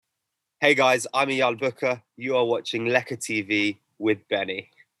Hey guys, I'm Eyal Booker. You are watching Leka TV with Benny.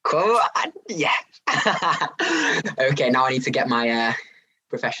 Cool. Yeah. Okay, now I need to get my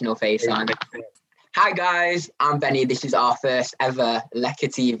professional face on. Hi guys, I'm Benny. This is our first ever Leka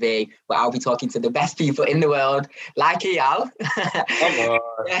TV, where I'll be talking to the best people in the world, like Eyal, Come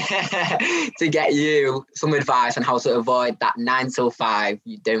on. to get you some advice on how to avoid that 9 till 5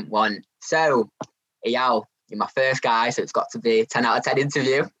 you don't want. So, Eyal, you're my first guy, so it's got to be 10 out of 10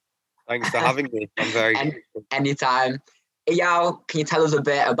 interview. Thanks for having me. I'm very grateful. Anytime. Eyal, can you tell us a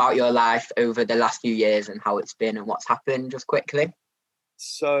bit about your life over the last few years and how it's been and what's happened, just quickly?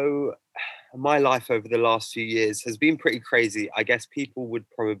 So, my life over the last few years has been pretty crazy. I guess people would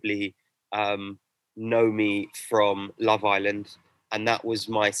probably know me from Love Island, and that was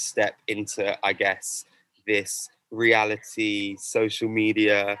my step into, I guess, this reality, social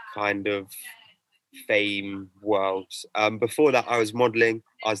media kind of fame world. Before that, I was modeling.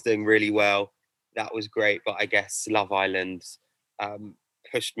 I was doing really well. That was great, but I guess Love Island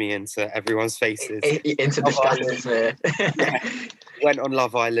pushed me into everyone's faces. Into the stratosphere. Yeah. Went on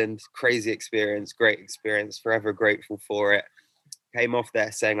Love Island, crazy experience, great experience, forever grateful for it. Came off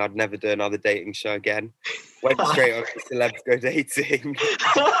there saying I'd never do another dating show again. Went straight on to Celebs Go Dating.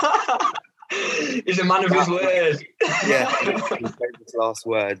 He's a man of his word. Yeah, his famous last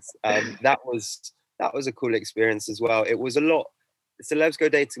words. That was a cool experience as well. It was a lot. Celebs Go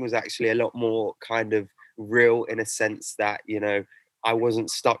Dating was actually a lot more kind of real in a sense that, you know, I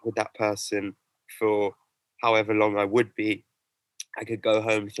wasn't stuck with that person for however long I would be. I could go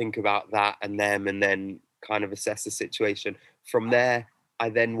home, think about that and them, and then kind of assess the situation. From there, I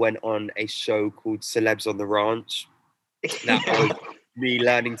then went on a show called Celebs on the Ranch. That was me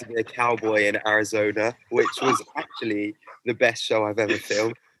learning to be a cowboy in Arizona, which was actually the best show I've ever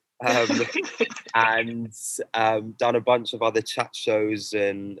filmed. And done a bunch of other chat shows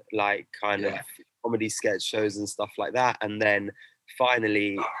and like kind of comedy sketch shows and stuff like that. And then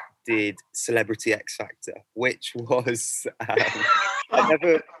finally did Celebrity X Factor, which was did I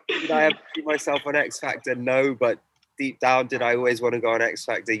ever see myself on X Factor? No, but deep down, did I always want to go on X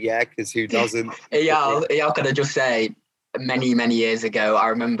Factor? Yeah, because who doesn't? Eyal, can I just say, many years ago, I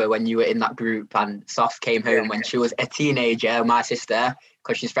remember when you were in that group and Soph came home when she was a teenager, my sister,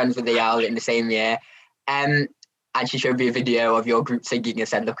 because she's friends with Eyal in the same year. And she showed me a video of your group singing and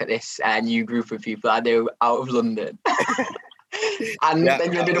said, look at this new group of people I know out of London. And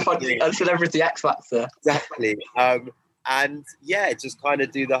then you did a Celebrity X Factor. Exactly. And yeah, just kind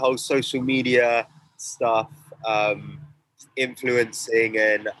of do the whole social media stuff, influencing,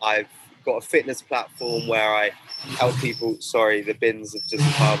 and I've got a fitness platform where I help people. Sorry, the bins have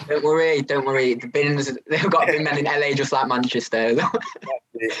just come. Don't worry. The bins, they've got bin men in LA just like Manchester.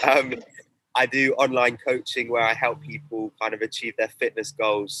 I do online coaching where I help people kind of achieve their fitness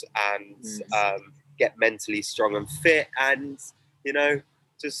goals and get mentally strong and fit, and, you know,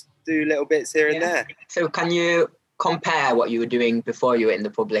 just do little bits here and there. So can you compare what you were doing before you were in the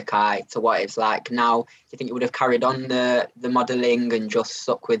public eye to what it's like now? Do you think you would have carried on the modelling and just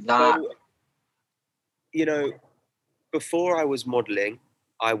stuck with that? So, you know, before I was modelling,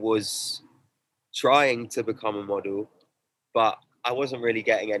 I was trying to become a model, but I wasn't really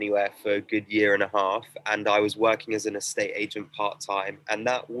getting anywhere for a good year and a half, and I was working as an estate agent part-time, and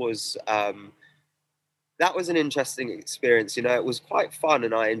that was an interesting experience. You know, it was quite fun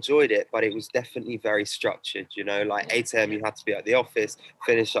and I enjoyed it, but it was definitely very structured. You know, like 8 a.m. you had to be at the office,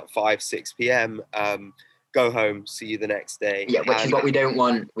 finish at 6 p.m., go home, see you the next day. Yeah, which is what we don't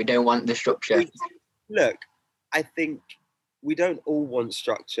want. We don't want the structure. Look, I think we don't all want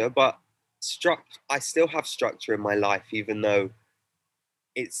structure, but I still have structure in my life, even though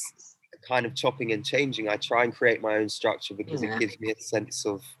it's kind of chopping and changing. I try and create my own structure because it gives me a sense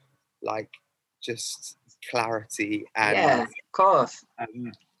of like just clarity and of course.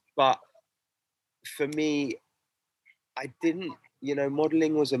 But for me, I didn't, you know,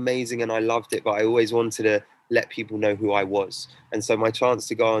 modeling was amazing and I loved it, but I always wanted to let people know who I was. And so my chance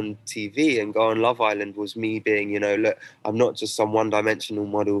to go on TV and go on Love Island was me being, you know, look, I'm not just some one-dimensional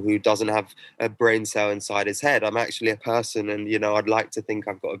model who doesn't have a brain cell inside his head. I'm actually a person, and, you know, I'd like to think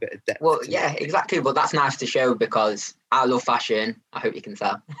I've got a bit of depth. Well, yeah, exactly. But that's nice to show because I love fashion. I hope you can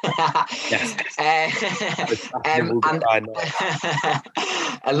tell. Yes. And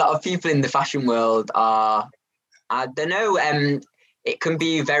a lot of people in the fashion world are, I don't know, it can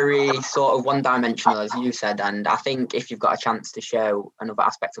be very sort of one-dimensional, as you said, and I think if you've got a chance to show another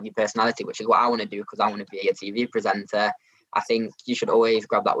aspect of your personality, which is what I want to do because I want to be a TV presenter, I think you should always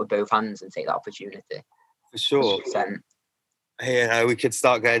grab that with both hands and take that opportunity. For sure. 100%. You know, we could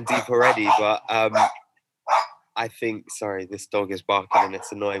start going deep already, but I think, sorry, this dog is barking and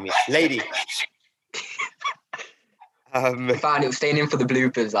it's annoying me. Lady. Fine, it was staying in for the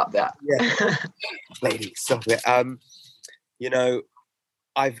bloopers up there. Yeah. Lady, stop it. You know,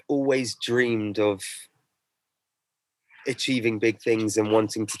 I've always dreamed of achieving big things and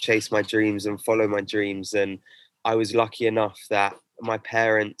wanting to chase my dreams and follow my dreams. And I was lucky enough that my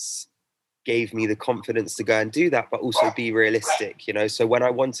parents gave me the confidence to go and do that, but also be realistic, you know? So when I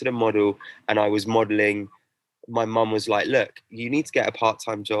wanted a model and I was modeling, my mum was like, look, you need to get a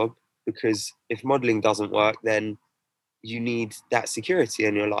part-time job, because if modeling doesn't work, then you need that security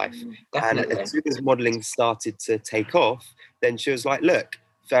in your life. And Definitely. as soon as modeling started to take off, then she was like, look,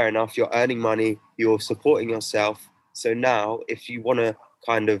 fair enough, you're earning money, you're supporting yourself. So now if you want to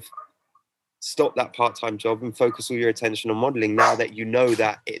kind of stop that part-time job and focus all your attention on modeling, now that you know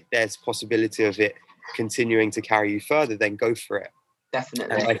that there's possibility of it continuing to carry you further, then go for it.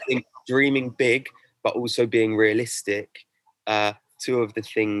 Definitely. And I think dreaming big, but also being realistic, two of the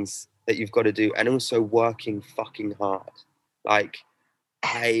things that you've got to do, and also working fucking hard. Like,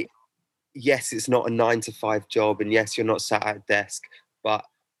 yes, it's not a 9 to 5 job, and yes, you're not sat at a desk, but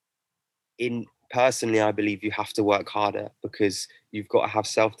personally, I believe you have to work harder, because you've got to have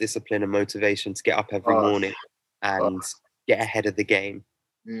self-discipline and motivation to get up every morning and get ahead of the game.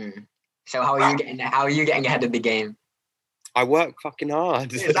 So how are you getting ahead of the game? I work fucking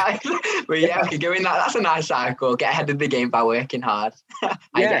hard. Well, yeah, we could go in that. That's a nice cycle. Get ahead of the game by working hard.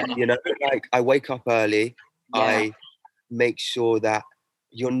 Yeah, you know, like I wake up early. Yeah. I make sure that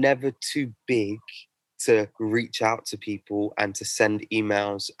you're never too big to reach out to people and to send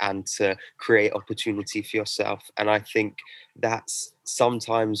emails and to create opportunity for yourself. And I think that's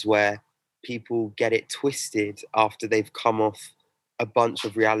sometimes where people get it twisted after they've come off a bunch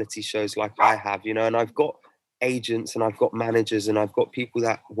of reality shows like I have, you know, and I've got agents and I've got managers and I've got people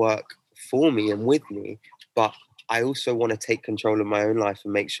that work for me and with me, but I also want to take control of my own life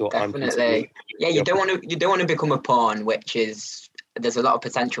and make sure Definitely. Yeah, you don't want to become a pawn, which is, there's a lot of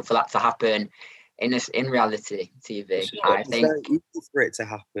potential for that to happen in reality TV. Sure. I think very easy for it to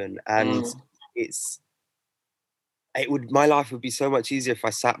happen, and my life would be so much easier if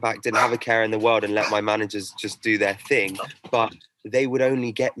I sat back, didn't have a care in the world, and let my managers just do their thing. But they would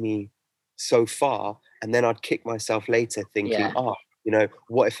only get me so far, and then I'd kick myself later thinking, you know,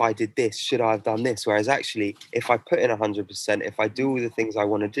 what if I did this? Should I have done this? Whereas actually, if I put in 100%, if I do all the things I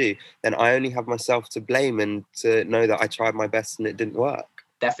want to do, then I only have myself to blame and to know that I tried my best and it didn't work.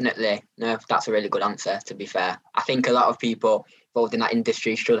 Definitely. No, that's a really good answer, to be fair. I think a lot of people involved in that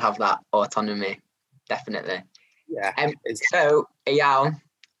industry should have that autonomy. Definitely. Yeah. So, Eyal,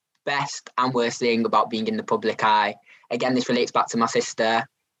 best and worst thing about being in the public eye. Again, this relates back to my sister.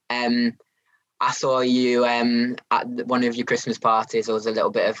 I saw you at one of your Christmas parties. There was a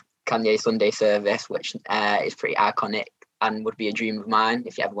little bit of Kanye Sunday service, which is pretty iconic and would be a dream of mine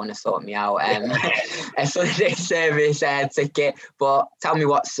if you ever want to sort me out. A Sunday service ticket. But tell me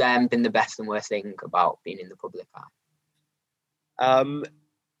what's been the best and worst thing about being in the public eye.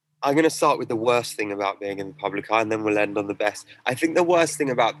 I'm going to start with the worst thing about being in the public eye, and then we'll end on the best. I think the worst thing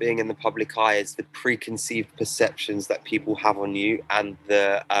about being in the public eye is the preconceived perceptions that people have on you, and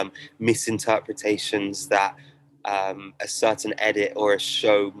the misinterpretations that a certain edit or a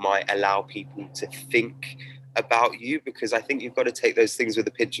show might allow people to think about you. Because I think you've got to take those things with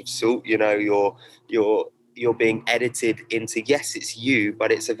a pinch of salt. You know, you're being edited into, yes, it's you,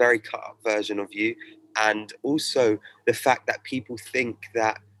 but it's a very cut up version of you. And also the fact that people think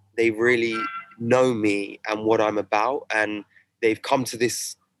that they really know me and what I'm about, and they've come to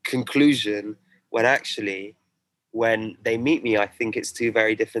this conclusion when actually, when they meet me, I think it's two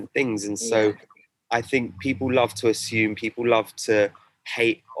very different things. And so I think people love to assume, people love to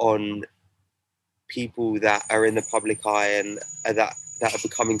hate on people that are in the public eye and that are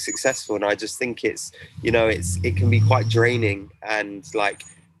becoming successful. And I just think it's, you know, it can be quite draining and like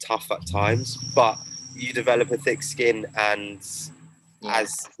tough at times, but you develop a thick skin. And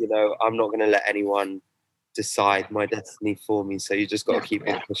as you know, I'm not going to let anyone decide my destiny for me. So you just got to keep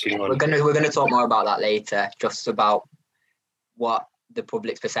on pushing on. We're gonna talk more about that later, just about what the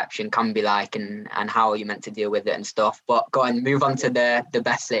public's perception can be like and how you're meant to deal with it and stuff. But go on, move on to the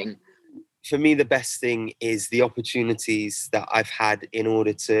best thing. For me, the best thing is the opportunities that I've had in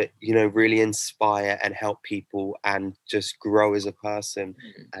order to, you know, really inspire and help people and just grow as a person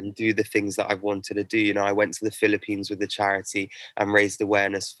and do the things that I've wanted to do. You know, I went to the Philippines with the charity and raised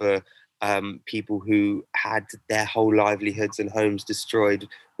awareness for people who had their whole livelihoods and homes destroyed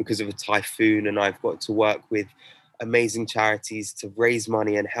because of a typhoon. And I've got to work with amazing charities to raise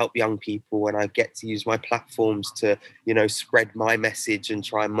money and help young people, and I get to use my platforms to, you know, spread my message and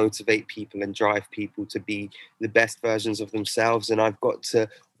try and motivate people and drive people to be the best versions of themselves. And I've got to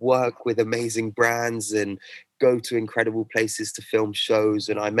work with amazing brands and go to incredible places to film shows.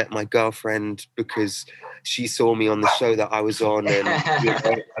 And I met my girlfriend because she saw me on the show that I was on, and you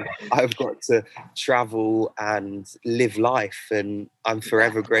know, I've got to travel and live life, and I'm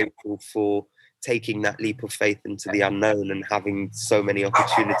forever grateful for taking that leap of faith into the unknown and having so many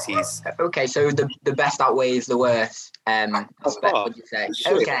opportunities. Okay, so the best outweighs the worst aspect, would you say?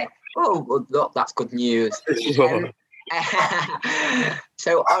 Sure. Okay. Oh, well, look, that's good news. Sure.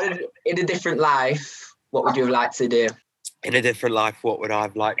 So in a different life, what would you have liked to do? In a different life, what would I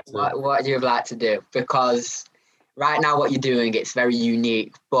have liked to? What would you have liked to do? Because right now what you're doing, it's very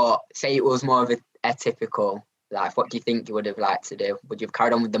unique, but say it was more of a typical life, what do you think you would have liked to do? Would you have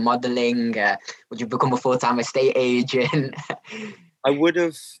carried on with the modelling? Would you become a full-time estate agent? I would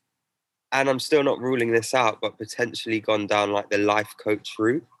have, and I'm still not ruling this out, but potentially gone down like the life coach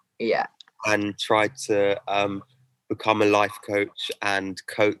route. Yeah. And tried to become a life coach and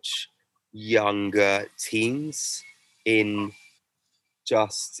coach younger teens in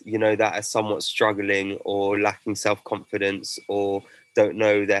just, you know, that are somewhat struggling or lacking self-confidence or don't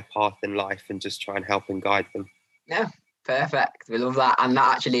know their path in life, and just try and help and guide them. Yeah, perfect. We love that. And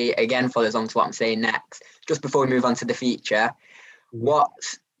that actually, again, follows on to what I'm saying next. Just before we move on to the feature,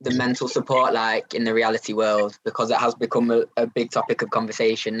 what's the mental support like in the reality world? Because it has become a big topic of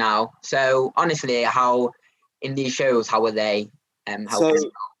conversation now. So honestly, how in these shows, how are they helping?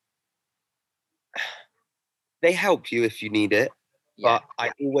 So they help you if you need it. Yeah.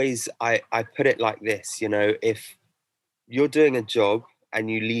 But I put it like this, you know, if you're doing a job and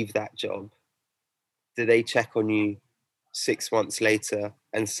you leave that job, do they check on you 6 months later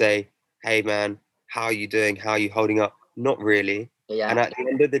and say, hey man, how are you doing? How are you holding up? Not really. Yeah. And at the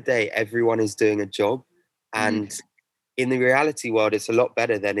end of the day, everyone is doing a job. And in the reality world, it's a lot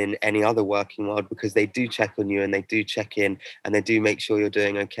better than in any other working world, because they do check on you and they do check in and they do make sure you're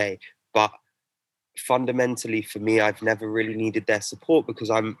doing okay. But fundamentally for me, I've never really needed their support because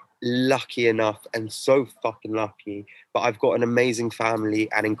I'm lucky enough, and so fucking lucky, but I've got an amazing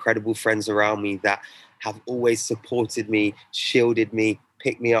family and incredible friends around me that have always supported me, shielded me,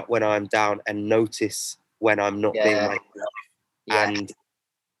 picked me up when I'm down, and notice when I'm not being myself. Yeah. And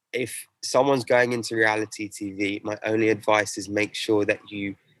if someone's going into reality TV, my only advice is make sure that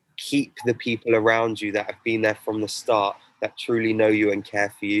you keep the people around you that have been there from the start, that truly know you and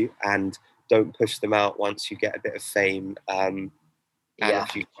care for you, and don't push them out once you get a bit of fame and a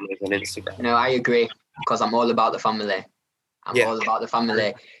few followers on Instagram. No, I agree, because I'm all about the family. All about the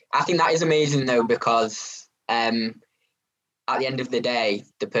family. I think that is amazing though, because at the end of the day,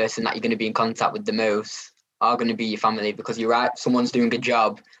 the person that you're going to be in contact with the most are going to be your family, because you're right, someone's doing a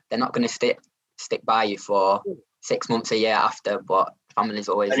job, they're not going to stick by you for 6 months, a year after, but family's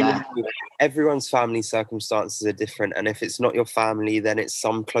always there. Everyone's family circumstances are different, and if it's not your family, then it's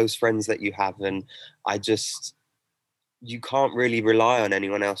some close friends that you have, and you can't really rely on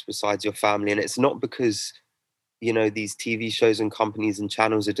anyone else besides your family. And it's not because, you know, these TV shows and companies and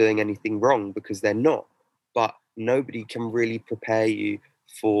channels are doing anything wrong, because they're not, but nobody can really prepare you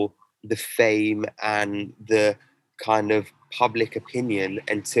for the fame and the kind of public opinion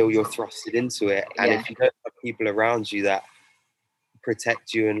until you're thrusted into it. And if you don't have people around you that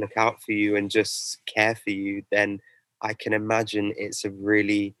protect you and look out for you and just care for you, then I can imagine it's a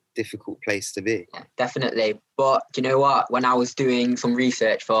really difficult place to be. Yeah, definitely. But do you know what? When I was doing some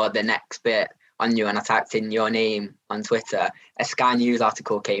research for the next bit on you and I typed in your name on Twitter, a Sky News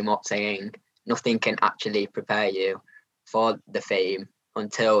article came up saying nothing can actually prepare you for the fame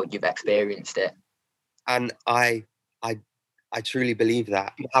until you've experienced it. And I truly believe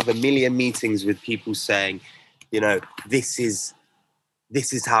that. I have a million meetings with people saying, you know, this is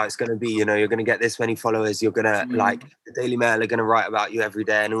how it's going to be. You know, you're going to get this many followers. You're going to like the Daily Mail are going to write about you every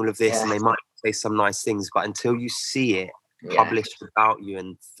day and all of this. And they might say some nice things, but until you see it published about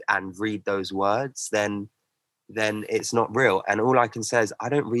you and read those words, then it's not real. And all I can say is I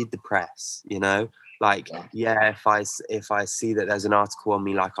don't read the press, you know, like, if I see that there's an article on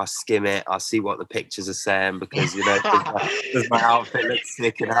me, like I'll skim it. I'll see what the pictures are saying, because, you know, does my outfit look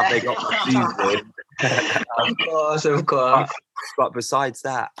sick and have they got my shoes in? Of course. But besides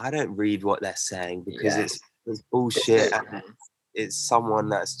that, I don't read what they're saying, because it's bullshit, and it's someone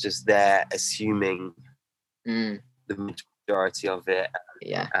that's just there assuming the majority of it.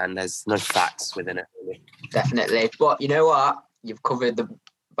 And there's no facts within it, really. Definitely. But you know what? You've covered the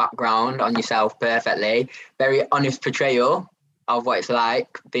background on yourself perfectly. Very honest portrayal of what it's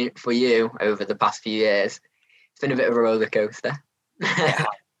like for you over the past few years. been a bit of a roller coaster. Yeah,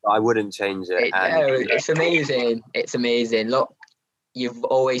 I wouldn't change it. It's amazing. It's amazing. Look, you've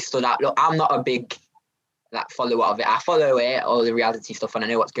always stood out. Look, I'm not a big follower of it. I follow it, all the reality stuff, and I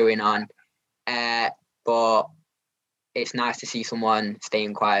know what's going on. But it's nice to see someone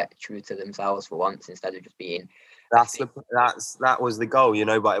staying quite true to themselves for once, instead of just being. That was the goal, you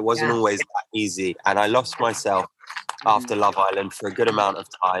know, but it wasn't always that easy. And I lost myself after Love Island for a good amount of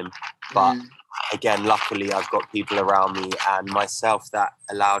time. But again, luckily I've got people around me and myself that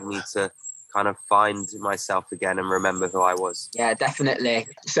allowed me to kind of find myself again and remember who I was. Yeah, definitely.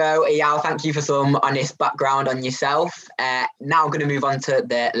 So, Eyal, thank you for some honest background on yourself. Now I'm going to move on to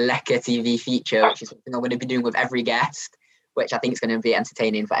the Leka TV feature, which is something I'm going to be doing with every guest, which I think is going to be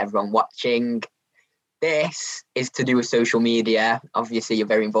entertaining for everyone watching. This is to do with social media. Obviously, you're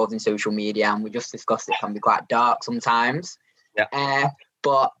very involved in social media, and we just discussed it can be quite dark sometimes. Yeah.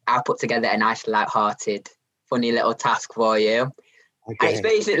 But I put together a nice, light-hearted, funny little task for you. Okay. And it's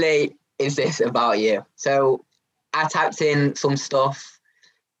basically, is this about you? So I typed in some stuff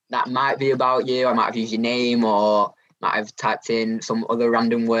that might be about you. I might have used your name, or might have typed in some other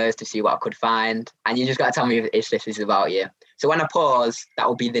random words to see what I could find. And you just got to tell me if this is about you. So when I pause, that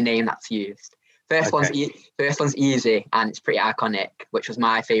will be the name that's used. First one's easy, and it's pretty iconic, which was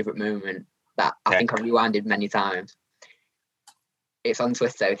my favourite moment that I think I've rewinded many times. It's on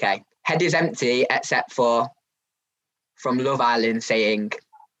Twitter, okay? Head is empty except for from Love Island saying,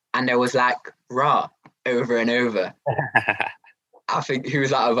 and there was like raw over and over. I think, who's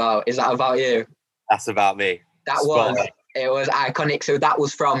that about? Is that about you? That's about me. It was iconic. So that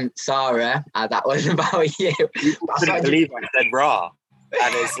was from Sarah, and that was about you. I couldn't believe I said raw.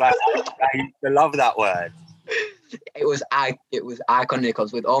 And it's like, I used to love that word. It was iconic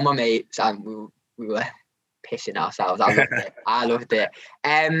because with all my mates, and we were pissing ourselves. I loved it.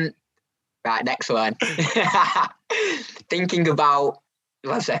 Right, next one. Thinking about,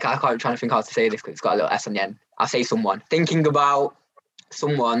 1 sec, I'm trying to think how to say this because it's got a little S on the end. I'll say someone. Thinking about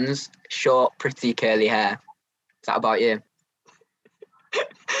someone's short, pretty, curly hair. Is that about you?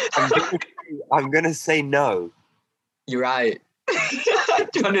 I'm gonna say no. You're right.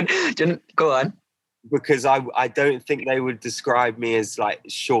 Go on. Because I don't think they would describe me as like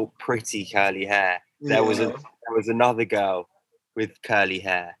short, pretty, curly hair. There was another girl with curly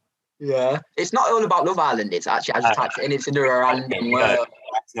hair. Yeah, it's not all about Love Island. It's actually, I just typed it in. It's under a random word.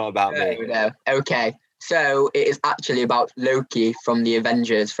 That's not about me. No. Okay, so it is actually about Loki from the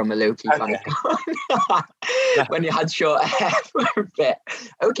Avengers, from a Loki fan. When he had short hair for a bit.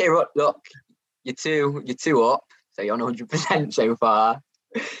 Okay, look, you're two up. So you're on 100% so far.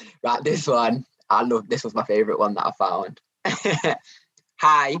 Right, this one. This was my favourite one that I found.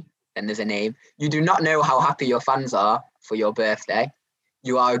 Hi, and there's a name. You do not know how happy your fans are for your birthday.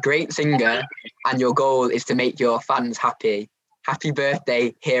 You are a great singer, and your goal is to make your fans happy. Happy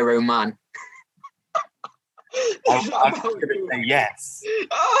birthday, hero man. I'm going to say yes.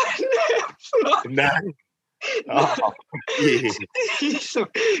 Oh, no. Oh,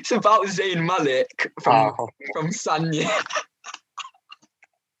 it's about Zayn Malik from Sanya.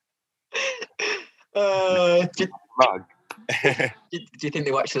 Do you think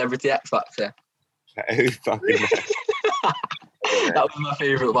they watch Celebrity X Factor? Who fucking knows? That was my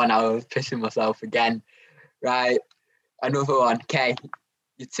favourite one. I was pissing myself again. Right, another one. Okay,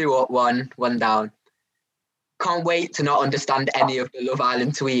 you're 2 up, one down. Can't wait to not understand any of the Love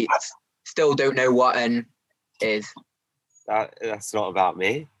Island tweets. Still don't know what an is. That's not about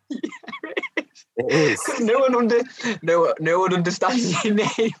me. It is. No one understands your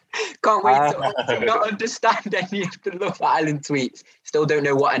name. Can't wait to not understand any of the Love Island tweets. Still don't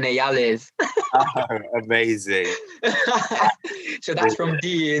know what an Eyal is. Oh, amazing. So that's from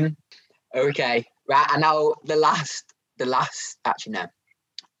Dean. Okay, right, and now the last. Actually, no,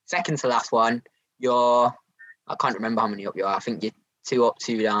 second to last one. I can't remember how many up you are. I think you're 2 up,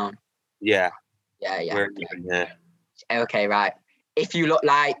 2 down. Yeah. We're even here. Okay, right. If you look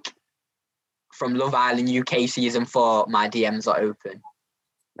like from Love Island UK season 4, my DMs are open.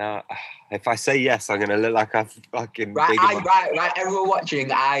 Now, if I say yes, I'm gonna look like a fucking right. Everyone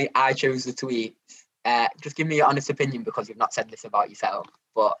watching, I chose the tweet. Just give me your honest opinion because you've not said this about yourself,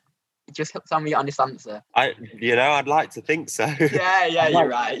 but just tell me your honest answer. I'd like to think so. Yeah, you're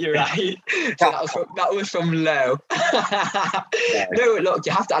right. So that was from Lo. No, look,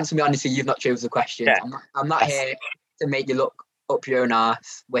 you have to answer me honestly. You've not chosen the question. Yeah. I'm not here to make you look up your own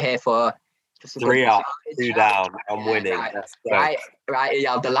arse. We're here for just 3 up, 2 down. I'm winning. Right.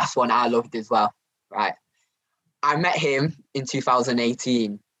 Yeah, the last one I loved as well. Right. I met him in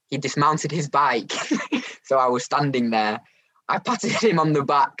 2018. He dismounted his bike, so I was standing there. I patted him on the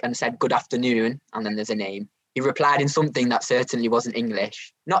back and said, "Good afternoon," and then there's a name. He replied in something that certainly wasn't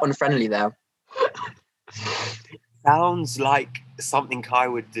English. Not unfriendly though. Sounds like something I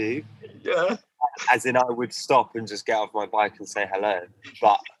would do. Yeah. As in, I would stop and just get off my bike and say hello,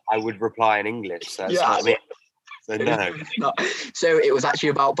 but I would reply in English, so it's not me. So no. Not. So it was actually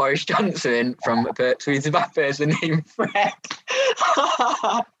about Boris Johnson from a tweeted by a person named Fred.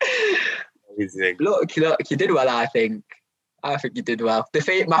 Amazing. Look, you did well, I think. I think you did well.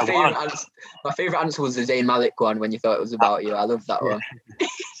 My favourite answer was the Zayn Malik one when you thought it was about you. I love that one.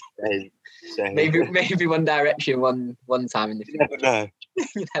 Maybe One Direction one time in the future. You never know.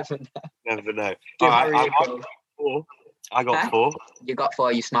 You never know. Never know. Give All right, Harry a call. I got 4. You got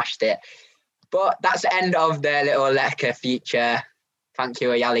 4. You smashed it. But that's the end of the little Lecker feature. Thank you,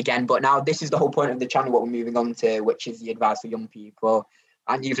 Eyal, again. But now this is the whole point of the channel, what we're moving on to, which is the advice for young people.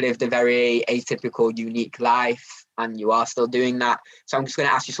 And you've lived a very atypical, unique life, and you are still doing that. So I'm just going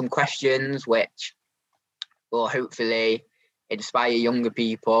to ask you some questions, which will hopefully inspire younger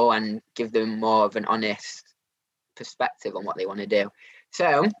people and give them more of an honest perspective on what they want to do.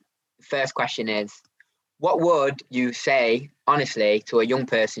 So the first question is, what would you say, honestly, to a young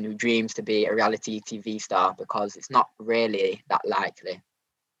person who dreams to be a reality TV star? Because it's not really that likely.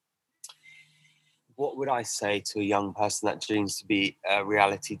 What would I say to a young person that dreams to be a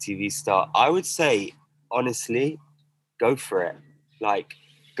reality TV star? I would say, honestly, go for it. Like,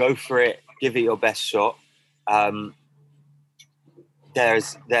 go for it. Give it your best shot.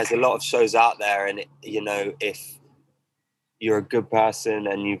 There's a lot of shows out there, and if you're a good person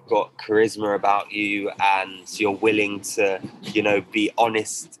and you've got charisma about you and you're willing to, be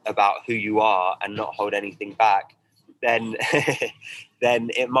honest about who you are and not hold anything back, then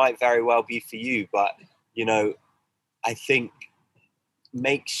then it might very well be for you. But, I think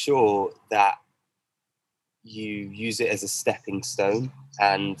make sure that you use it as a stepping stone,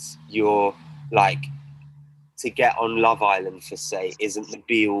 and you're like, to get on Love Island, for say, isn't the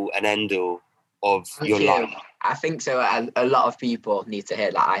be all and end all of your life. I think so. A lot of people need to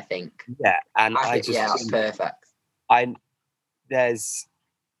hear that, I think. Yeah, and that's perfect. I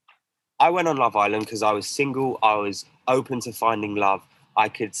went on Love Island because I was single. I was open to finding love. I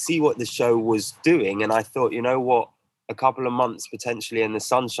could see what the show was doing, and I thought, you know what, a couple of months potentially in the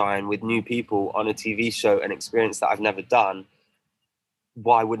sunshine with new people on a TV show, an experience that I've never done,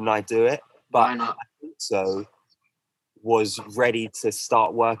 why wouldn't I do it? But why not? I also was ready to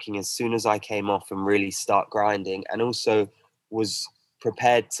start working as soon as I came off and really start grinding, and also was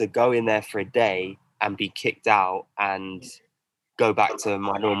prepared to go in there for a day and be kicked out and go back to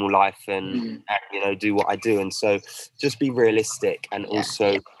my normal life and do what I do. And so just be realistic, and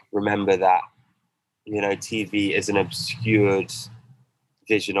also remember that TV is an obscured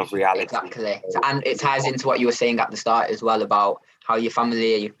vision of reality. Exactly. And it ties into what you were saying at the start as well about how your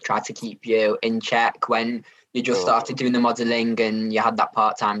family tried to keep you in check when you just started doing the modelling and you had that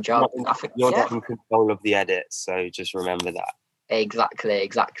part-time job. You're not in control of the edit, so just remember that. Exactly.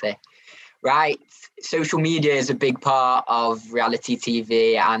 Right. Social media is a big part of reality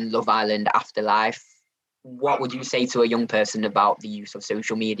TV and Love Island Afterlife. What would you say to a young person about the use of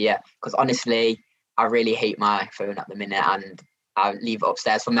social media? Because honestly, I really hate my phone at the minute, and I leave it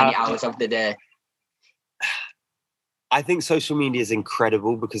upstairs for many hours of the day. I think social media is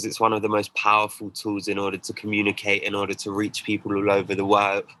incredible because it's one of the most powerful tools in order to communicate, in order to reach people all over the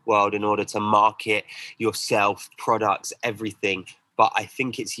world, in order to market yourself, products, everything. But I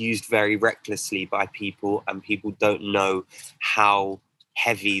think it's used very recklessly by people, and people don't know how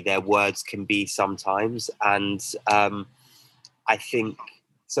heavy their words can be sometimes. And I think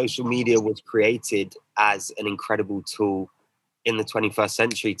social media was created as an incredible tool in the 21st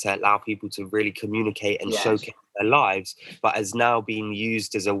century to allow people to really communicate and showcase their lives, but has now been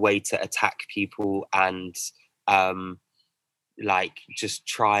used as a way to attack people and just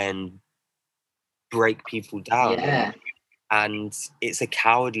try and break people down. Yeah. And it's a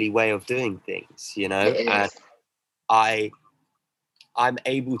cowardly way of doing things, It is. And I'm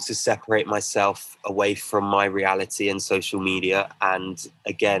able to separate myself away from my reality and social media. And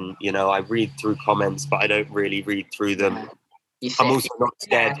again, I read through comments, but I don't really read through them. Yeah. I'm also not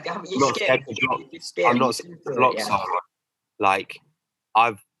scared. I'm not scared to block someone. Like,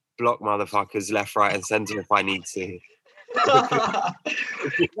 I've blocked motherfuckers left, right, and centre if I need to.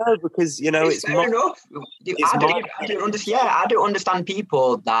 Because it's fair enough. I don't understand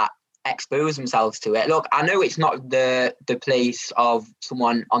people that expose themselves to it. Look, I know it's not the place of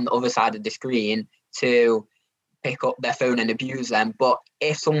someone on the other side of the screen to pick up their phone and abuse them, but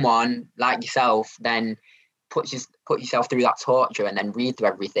if someone like yourself then put yourself through that torture and then read through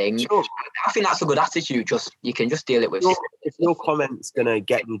everything. Sure. I think that's a good attitude. You can just deal it with. If your comment's gonna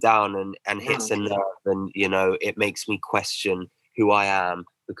get me down and hits a nerve, and it makes me question who I am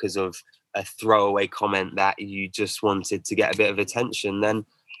because of a throwaway comment that you just wanted to get a bit of attention, then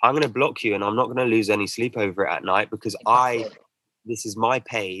I'm gonna block you, and I'm not gonna lose any sleep over it at night, because this is my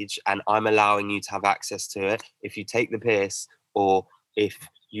page and I'm allowing you to have access to it. If you take the piss, or if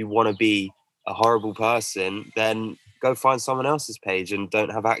you want to be a horrible person, then go find someone else's page and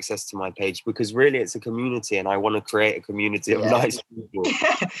don't have access to my page, because really it's a community and I want to create a community of nice people.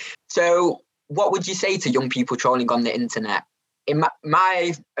 So what would you say to young people trolling on the internet? In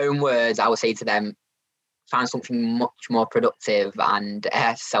my own words, I would say to them, find something much more productive and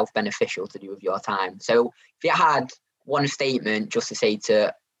self-beneficial to do with your time. So if you had one statement just to say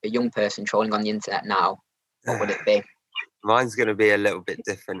to a young person trolling on the internet now, what would it be? Mine's going to be a little bit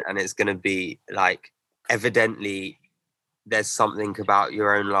different, and it's going to be like, evidently there's something about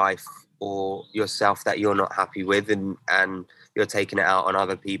your own life or yourself that you're not happy with, and you're taking it out on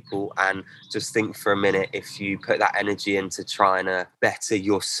other people. And just think for a minute, if you put that energy into trying to better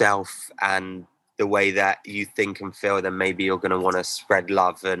yourself and the way that you think and feel, then maybe you're going to want to spread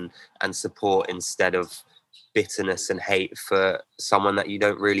love and support instead of bitterness and hate for someone that you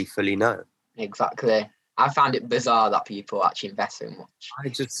don't really fully know. Exactly. I found it bizarre that people actually invest so much.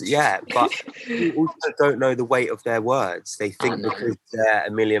 But you also don't know the weight of their words. They think because they're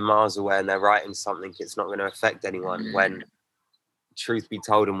a million miles away and they're writing something, it's not going to affect anyone. When, truth be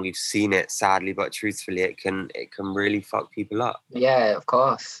told, and we've seen it sadly, but truthfully, it can really fuck people up. Yeah, of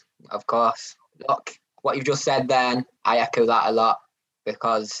course. Look, what you've just said then, I echo that a lot,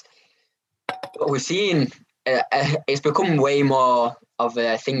 because what we've seen, it's become way more of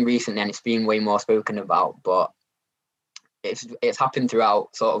a thing recently, and it's been way more spoken about, but it's happened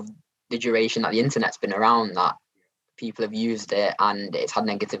throughout sort of the duration that the internet's been around, that people have used it and it's had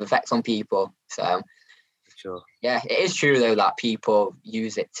negative effects on people. So sure, yeah, it is true though that people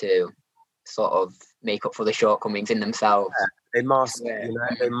use it to sort of make up for the shortcomings in themselves. They mask,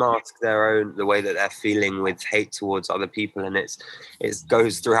 they mask the way that they're feeling with hate towards other people, and it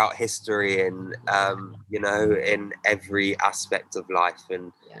goes throughout history, and in every aspect of life,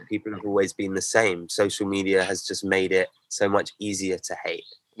 and people have always been the same. Social media has just made it so much easier to hate.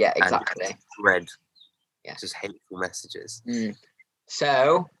 Yeah, exactly. And spread just hateful messages.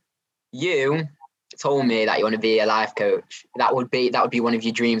 So you told me that you want to be a life coach. That would be one of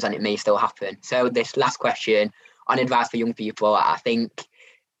your dreams, and it may still happen. So this last question on advice for young people, I think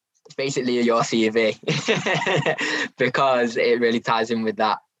it's basically your CV because it really ties in with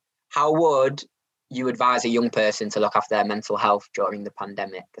that. How would you advise a young person to look after their mental health during the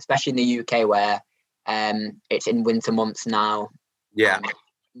pandemic, especially in the UK where it's in winter months now? Yeah.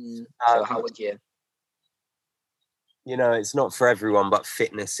 So how would you? It's not for everyone, but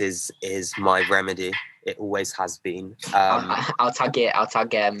fitness is my remedy. It always has been. I'll tag your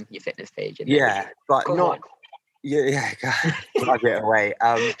fitness page. But come not. On. Plug it away.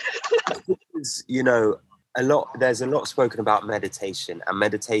 There's a lot spoken about meditation, and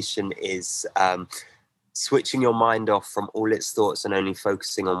meditation is switching your mind off from all its thoughts and only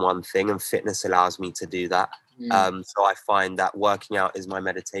focusing on one thing, and fitness allows me to do that. So I find that working out is my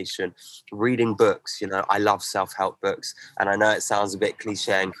meditation. Reading books, I love self-help books, and I know it sounds a bit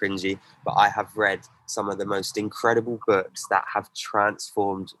cliche and cringy, but I have read some of the most incredible books that have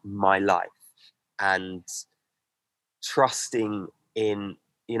transformed my life. And trusting in,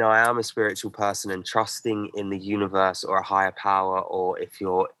 I am a spiritual person, and trusting in the universe or a higher power, or if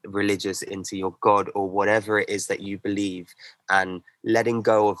you're religious, into your God or whatever it is that you believe, and letting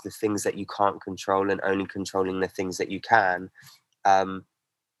go of the things that you can't control and only controlling the things that you can,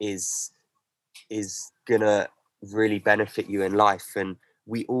 is gonna really benefit you in life. And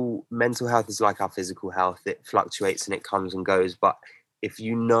mental health is like our physical health. It fluctuates and it comes and goes, but if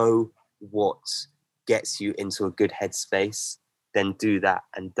you know what gets you into a good headspace, then do that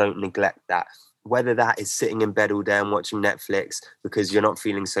and don't neglect that. Whether that is sitting in bed all day and watching Netflix because you're not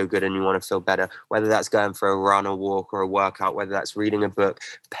feeling so good and you want to feel better, whether that's going for a run, a walk, or a workout, whether that's reading a book,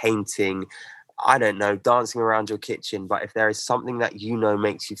 painting, I don't know, dancing around your kitchen. But if there is something that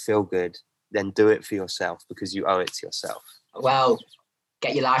makes you feel good, then do it for yourself, because you owe it to yourself. Well,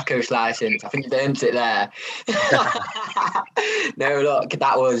 get your life coach license. I think you've earned it there. No, look,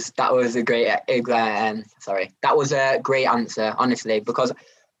 that was a great that was a great answer, honestly, because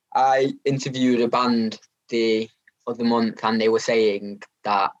I interviewed a band the other month, and they were saying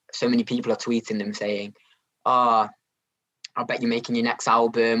that so many people are tweeting them saying, I bet you're making your next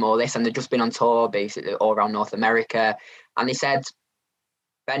album or this, and they've just been on tour basically all around North America, and they said,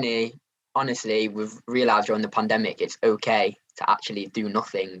 Benny, honestly, we've realised during the pandemic it's okay to actually do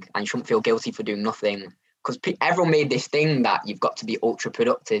nothing, and you shouldn't feel guilty for doing nothing, because everyone made this thing that you've got to be ultra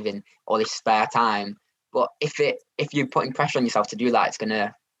productive in all this spare time. But if you're putting pressure on yourself to do that, it's going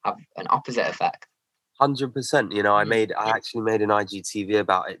to have an opposite effect. 100%. I actually made an IGTV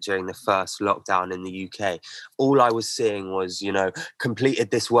about it during the first lockdown in the UK. All I was seeing was,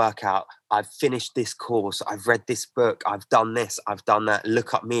 completed this workout, I've finished this course, I've read this book, I've done this, I've done that.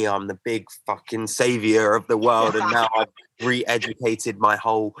 Look at me, I'm the big fucking savior of the world, and now I've re-educated my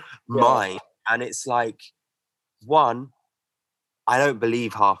whole mind. And it's like, one, I don't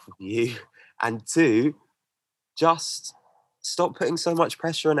believe half of you, and two, just stop putting so much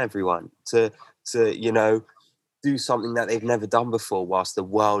pressure on everyone to do something that they've never done before, whilst the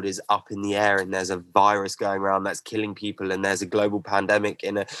world is up in the air and there's a virus going around that's killing people and there's a global pandemic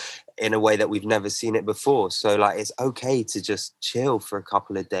in a way that we've never seen it before. So like, it's okay to just chill for a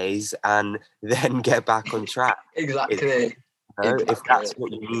couple of days and then get back on track. Exactly. If that's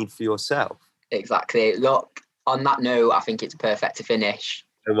what you need for yourself. Exactly. Look, on that note, I think it's perfect to finish.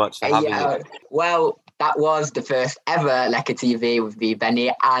 So much for having me. Well, that was the first ever Lekker TV with me,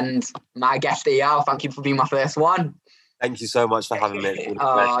 Benny, and my guest Eyal. Thank you for being my first one. Thank you so much for having me.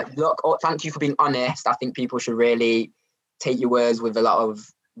 Thank you for being honest. I think people should really take your words with a lot of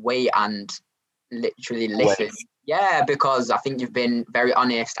weight and literally listen. Yeah, because I think you've been very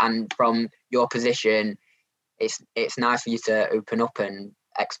honest, and from your position, it's nice for you to open up and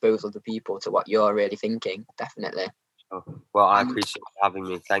expose other people to what you're really thinking. Definitely. Well, I appreciate having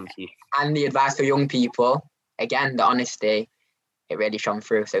me. Thank you. And the advice for young people, again, the honesty, it really shone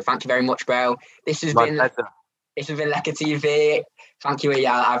through. So thank you very much, bro. This has been Lekker TV. Thank you,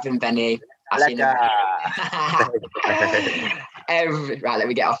 Eyal. I've been Benny. Lekker. Right, let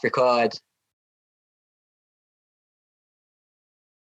me get off record.